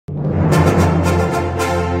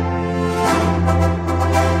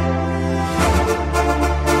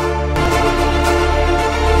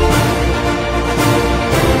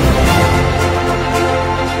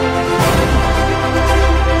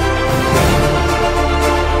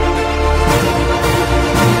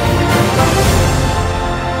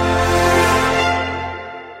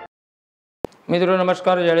મિત્રો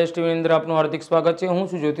નમસ્કાર, ZSTV અંદર આપનું હાર્દિક સ્વાગત છે। હું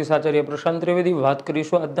છું જ્યોતિષાચાર્ય પ્રશાંત ત્રિવેદી। વાત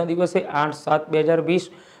કરીશું આજના દિવસે 8/7/2020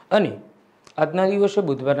 અને આજના દિવસે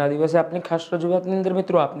બુધવારના દિવસે આપની ખાસ રજૂઆતની અંદર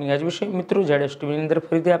મિત્રો આપની આજ વિશે મિત્રો ZSTV ની અંદર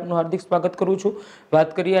ફરીથી આપનું હાર્દિક સ્વાગત કરું છું।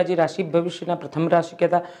 વાત કરીએ આજે રાશિ ભવિષ્યના પ્રથમ રાશિ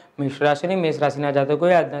કહેતા મેષ રાશિની મેષ રાશિના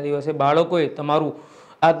જાતકોએ આજના દિવસે બાળકોએ તમારું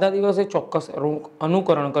આજના દિવસે ચોક્કસ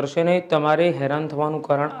અનુકરણ કરશે નહીં। તમારે હેરાન થવાનું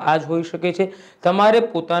કારણ આ જ હોઈ શકે છે। તમારે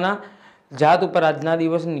પોતાના જાત ઉપર આજના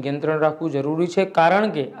દિવસે નિયંત્રણ રાખવું જરૂરી છે,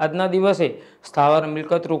 કારણ કે આજના દિવસે સ્થાવર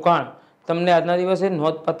મિલકત રોકાણ તમને આજના દિવસે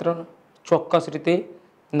નોંધપાત્ર ચોક્કસ રીતે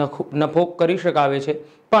નફો કરી શકાવે છે।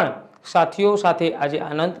 પણ સાથીઓ સાથે આજે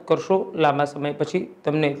આનંદ કરશો। લાંબા સમય પછી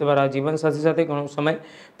તમને તમારા જીવનસાથી સાથે ઘણો સમય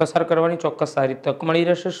પસાર કરવાની ચોક્કસ સારી તક મળી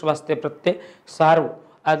રહેશે। સ્વાસ્થ્ય પ્રત્યે સારું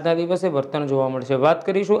આજના દિવસે વર્તન જોવા મળશે। વાત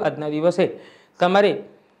કરીશું આજના દિવસે તમારે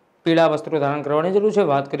પીળા વસ્ત્રો ધારણ કરવાની જરૂર છે।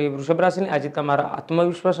 વાત કરીએ વૃષભ રાશિની, આજે તમારા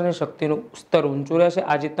આત્મવિશ્વાસ અને શક્તિનું સ્તર ઊંચું રહેશે।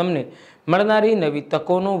 આજે તમને મળનારી નવી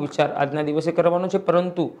તકોનો વિચાર આજના દિવસે કરવાનો છે,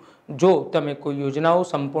 પરંતુ જો તમે કોઈ યોજનાઓ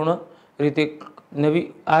સંપૂર્ણ રીતે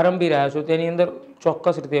નવી આરંભી રહ્યા છો તેની અંદર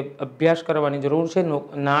ચોક્કસ રીતે અભ્યાસ કરવાની જરૂર છે।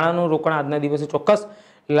 નાણાંનું રોકાણ આજના દિવસે ચોક્કસ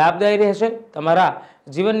લાભદાયી રહેશે। તમારા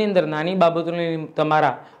જીવનની અંદર નાની બાબતોની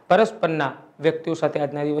તમારા પરસ્પરના વ્યક્તિઓ સાથે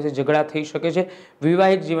આજના દિવસે ઝઘડા થઈ શકે છે।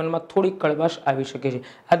 વૈવાહિક જીવનમાં થોડી કળવાશ આવી શકે છે।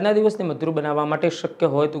 આજના દિવસને મધુર બનાવવા માટે શક્ય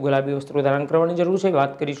હોય તો ગુલાબી વસ્ત્રો ધારણ કરવાની જરૂર છે।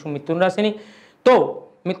 વાત કરીશું મિથુન રાશિની, તો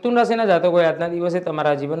મિથુન રાશિના જાતકોએ આજના દિવસે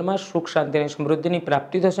તમારા જીવનમાં સુખ શાંતિ અને સમૃદ્ધિની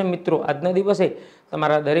પ્રાપ્તિ થશે। મિત્રો આજના દિવસે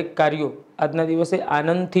તમારા દરેક કાર્યો આજના દિવસે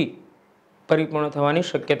આનંદથી પરિપૂર્ણ થવાની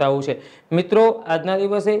શક્યતાઓ છે। મિત્રો આજના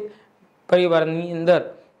દિવસે પરિવારની અંદર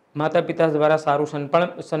માતા પિતા દ્વારા સારું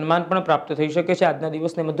સન્માન પણ પ્રાપ્ત થઈ શકે છે। આજના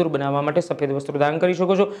દિવસને મધુર બનાવવા માટે સફેદ વસ્ત્રો દાન કરી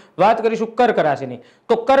શકો છો। વાત કરીશું કર્ક રાશિની,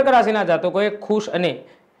 તો કર્ક રાશિના જાતકોએ ખુશ અને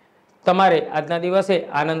તમારે આજના દિવસે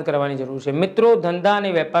આનંદ કરવાની જરૂર છે। મિત્રો ધંધા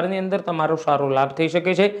અને વેપારની અંદર તમારો સારો લાભ થઈ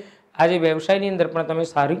શકે છે। આજે વ્યવસાયની અંદર પણ તમે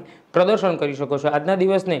સારી પ્રદર્શન કરી શકો છો। આજના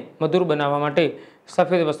દિવસને મધુર બનાવવા માટે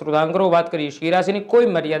સફેદ વસ્ત્રો દાન કરો। વાત કરીએ સિંહ રાશિની, કોઈ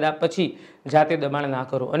મર્યાદા પછી જાતે દબાણ ના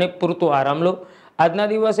કરો અને પૂરતો આરામ લો। આજના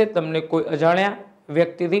દિવસે તમને કોઈ અજાણ્યા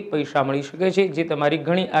વ્યક્તિથી પૈસા મળી શકે છે, જે તમારી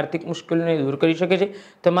ઘણી આર્થિક મુશ્કેલીઓને દૂર કરી શકે છે।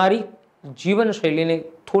 તમારી જીવનશૈલીને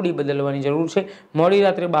થોડી બદલવાની જરૂર છે। મોડી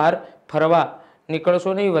રાત્રે બહાર ફરવા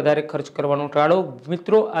નીકળશો નહીં, વધારે ખર્ચ કરવાનું ટાળો।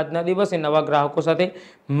 મિત્રો આજના દિવસે નવા ગ્રાહકો સાથે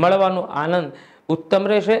મળવાનો આનંદ ઉત્તમ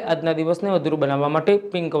રહેશે। આજના દિવસને મધુર બનાવવા માટે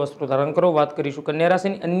પિંક વસ્ત્રો ધારણ કરો। વાત કરીશું કન્યા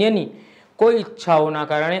રાશિની, અન્યની કોઈ ઈચ્છાઓના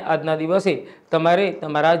કારણે આજના દિવસે તમારે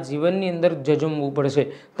તમારા જીવનની અંદર ઝઝૂમવું પડશે।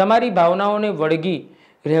 તમારી ભાવનાઓને વળગી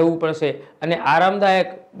રહેવું પડશે અને આરામદાયક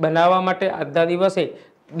બનાવવા માટે આજના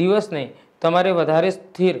દિવસને તમારે વધારે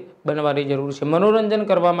સ્થિર બનવાની જરૂર છે। મનોરંજન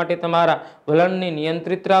કરવા માટે તમારા વલણને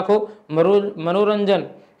નિયંત્રિત રાખો। મનોરંજન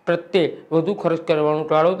પ્રત્યે વધુ ખર્ચ કરવાનું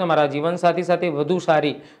ટાળો। તમારા જીવનસાથી સાથે વધુ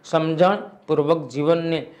સારી સમજણપૂર્વક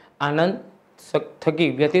જીવનને આનંદ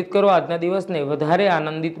થકી વ્યતીત કરો। આજના દિવસને વધારે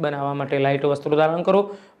આનંદિત બનાવવા માટે લાઇટ વસ્ત્રો ધારણ કરો।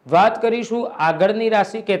 વાત કરીશું આગળની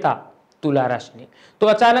રાશિ કહેતા તુલા રાશિની, તો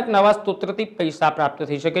અચાનક નવા સ્ત્રોતથી પૈસા પ્રાપ્ત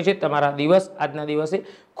થઈ શકે છે। તમારા દિવસ આજના દિવસે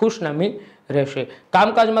ખુશનમી રહેશે।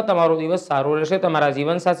 કામકાજમાં તમારો દિવસ સારો રહેશે। તમારા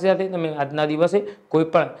જીવનસાથી સાથે તમે આજના દિવસે કોઈ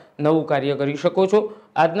પણ નવું કાર્ય કરી શકો છો।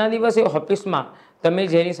 આજના દિવસે ઓફિસમાં તમે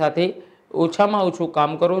જેની સાથે ઓછામાં ઓછું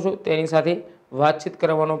કામ કરો છો તેની સાથે વાતચીત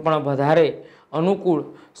કરવાનો પણ વધારે અનુકૂળ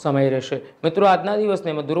સમય રહેશે। મિત્રો આજના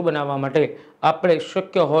દિવસને મધુર બનાવવા માટે આપણે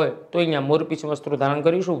શક્ય હોય તો અહીંયા મોરપીંછ વસ્ત્રો ધારણ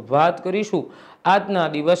કરીશું। વાત કરીશું આજના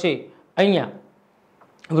દિવસે અહીંયા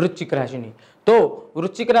વૃશ્ચિક રાશિની, તો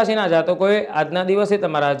વૃશ્ચિક રાશિના જાતકોએ આજના દિવસે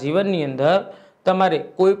તમારા જીવનની અંદર તમારે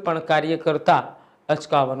કોઈ પણ કાર્ય કરતા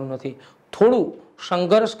અચકાવવાનું નથી। થોડું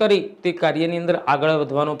સંઘર્ષ કરી તે કાર્યની અંદર આગળ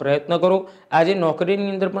વધવાનો પ્રયત્ન કરો। આજે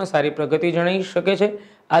નોકરીની અંદર પણ સારી પ્રગતિ જણાઈ શકે છે।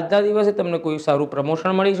 આજના દિવસે તમને કોઈ સારું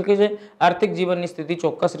પ્રમોશન મળી શકે છે। આર્થિક જીવનની સ્થિતિ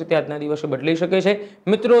ચોક્કસ રીતે આજના દિવસે બદલાઈ શકે છે।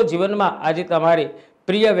 મિત્રો જીવનમાં આજે તમારે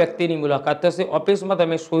પ્રિય વ્યક્તિની મુલાકાત થશે। ઓફિસમાં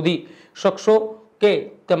તમે શોધી શકશો કે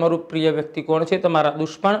તમારું પ્રિય વ્યક્તિ કોણ છે। તમારા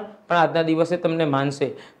દુશ્મન પણ આજના દિવસે તમને માનશે।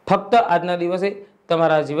 ફક્ત આજના દિવસે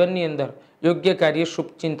તમારા જીવનની અંદર યોગ્ય કાર્ય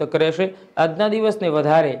શુભચિંતક રહેશે। આજના દિવસને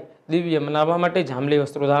વધારે દિવ્ય મનાવવા માટે જાંબલી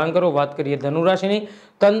વસ્ત્રો ધારણ કરો। વાત કરીએ ધનુ રાશિની,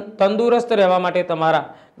 તંદુરસ્ત રહેવા માટે તમારા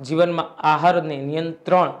જીવનમાં આહારને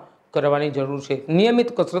નિયંત્રણ કરવાની જરૂર છે।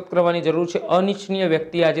 નિયમિત કસરત કરવાની જરૂર છે। અનિચ્છનીય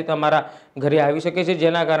વ્યક્તિ આજે તમારા ઘરે આવી શકે છે,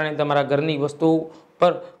 જેના કારણે તમારા ઘરની વસ્તુઓ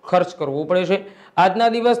પર ખર્ચ કરવો પડે છે। આજના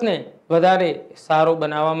દિવસને વધારે સારો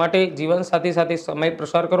બનાવવા માટે જીવનસાથી સાથે સમય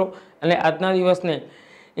પસાર કરો અને આજના દિવસને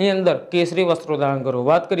એની અંદર કેસરી વસ્ત્રો ધારણ કરો।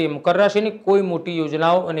 વાત કરીએ મકર રાશિની, કોઈ મોટી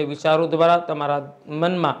યોજનાઓ અને વિચારો દ્વારા તમારા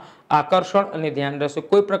મનમાં આકર્ષણ અને ધ્યાન રહેશે।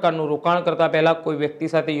 કોઈ પ્રકારનું રોકાણ કરતા પહેલા કોઈ વ્યક્તિ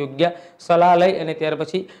સાથે યોગ્ય સલાહ લઈ અને ત્યાર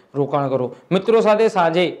પછી રોકાણ કરો। મિત્રો સાથે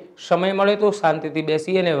સાંજે સમય મળે તો શાંતિથી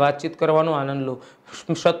બેસી અને વાતચીત કરવાનો આનંદ લો।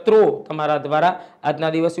 શત્રુઓ તમારા દ્વારા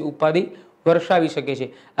આજના દિવસે ઉપાધિ વર્ષાવી શકે છે।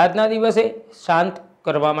 આજના દિવસે શાંત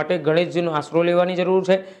કરવા માટે ગણેશજીનો આશરો લેવાની જરૂર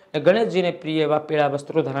છે અને ગણેશજીને પ્રિય એવા પીળા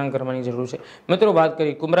વસ્ત્રો ધારણ કરવાની જરૂર છે। મિત્રો વાત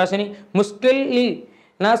કરીએ કુંભ રાશિની,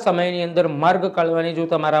 મુશ્કેલીના સમયની અંદર માર્ગ કાઢવાની જો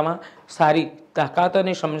તમારામાં સારી તાકાત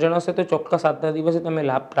અને સમજણ હશે તો ચોક્કસ આજના દિવસે તમે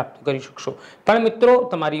લાભ પ્રાપ્ત કરી શકશો। પણ મિત્રો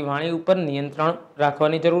તમારી વાણી ઉપર નિયંત્રણ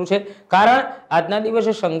રાખવાની જરૂર છે, કારણ આજના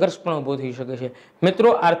દિવસે સંઘર્ષ પણ ઊભો થઈ શકે છે।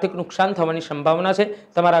 મિત્રો આર્થિક નુકસાન થવાની સંભાવના છે।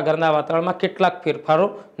 તમારા ઘરના વાતાવરણમાં કેટલાક ફેરફારો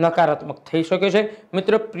નકારાત્મક થઈ શકે છે।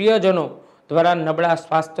 મિત્રો પ્રિયજનો દ્વારા નબળા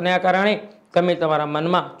સ્વાસ્થ્યના કારણે તમે તમારા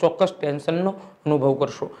મનમાં ચોક્કસ ટેન્શનનો અનુભવ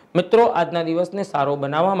કરશો। મિત્રો આજના દિવસને સારો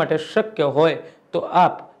બનાવવા માટે શક્ય હોય તો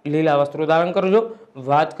આપ લીલા વસ્ત્રો ધારણ કરજો।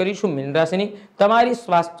 વાત કરીશું મીન રાશિની, તમારી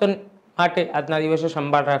સ્વાસ્થ્ય માટે આજના દિવસે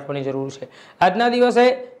સંભાળ રાખવાની જરૂર છે। આજના દિવસે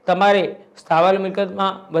તમારે સ્થાવર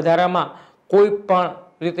મિલકતમાં વધારામાં કોઈ પણ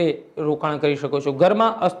રીતે રોકાણ કરી શકો છો।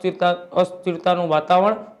 ઘરમાં અસ્થિરતાનું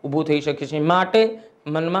વાતાવરણ ઊભું થઈ શકે છે, માટે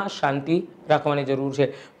મનમાં શાંતિ રાખવાની જરૂર છે।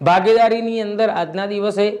 ભાગીદારીની અંદર આજના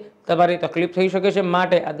દિવસે તમારી તકલીફ થઈ શકે છે,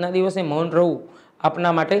 માટે આજના દિવસે મૌન રહેવું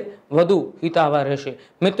આપના માટે વધુ હિતાવહ રહેશે।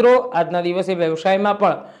 મિત્રો આજના દિવસે વ્યવસાયમાં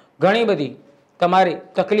પણ ઘણી બધી તમારે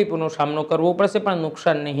તકલીફોનો સામનો કરવો પડશે, પણ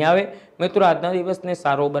નુકસાન નહીં આવે। મિત્રો આજના દિવસને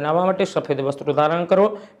સારો બનાવવા માટે સફેદ વસ્ત્રો ધારણ કરો।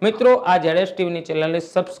 મિત્રો આ ZSTVની ચેનલને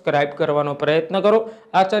સબસ્ક્રાઇબ કરવાનો પ્રયત્ન કરો।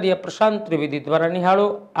 આચાર્ય પ્રશાંત ત્રિવેદી દ્વારા નિહાળો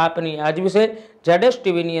આપની આજ વિશે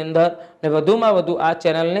ZSTVની અંદર ને વધુમાં વધુ આ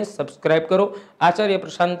ચેનલને સબસ્ક્રાઇબ કરો। આચાર્ય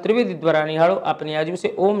પ્રશાંત ત્રિવેદી દ્વારા નિહાળો આપની આજ વિશે।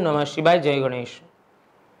 ઓમ નમઃ શિવાય, જય ગણેશ।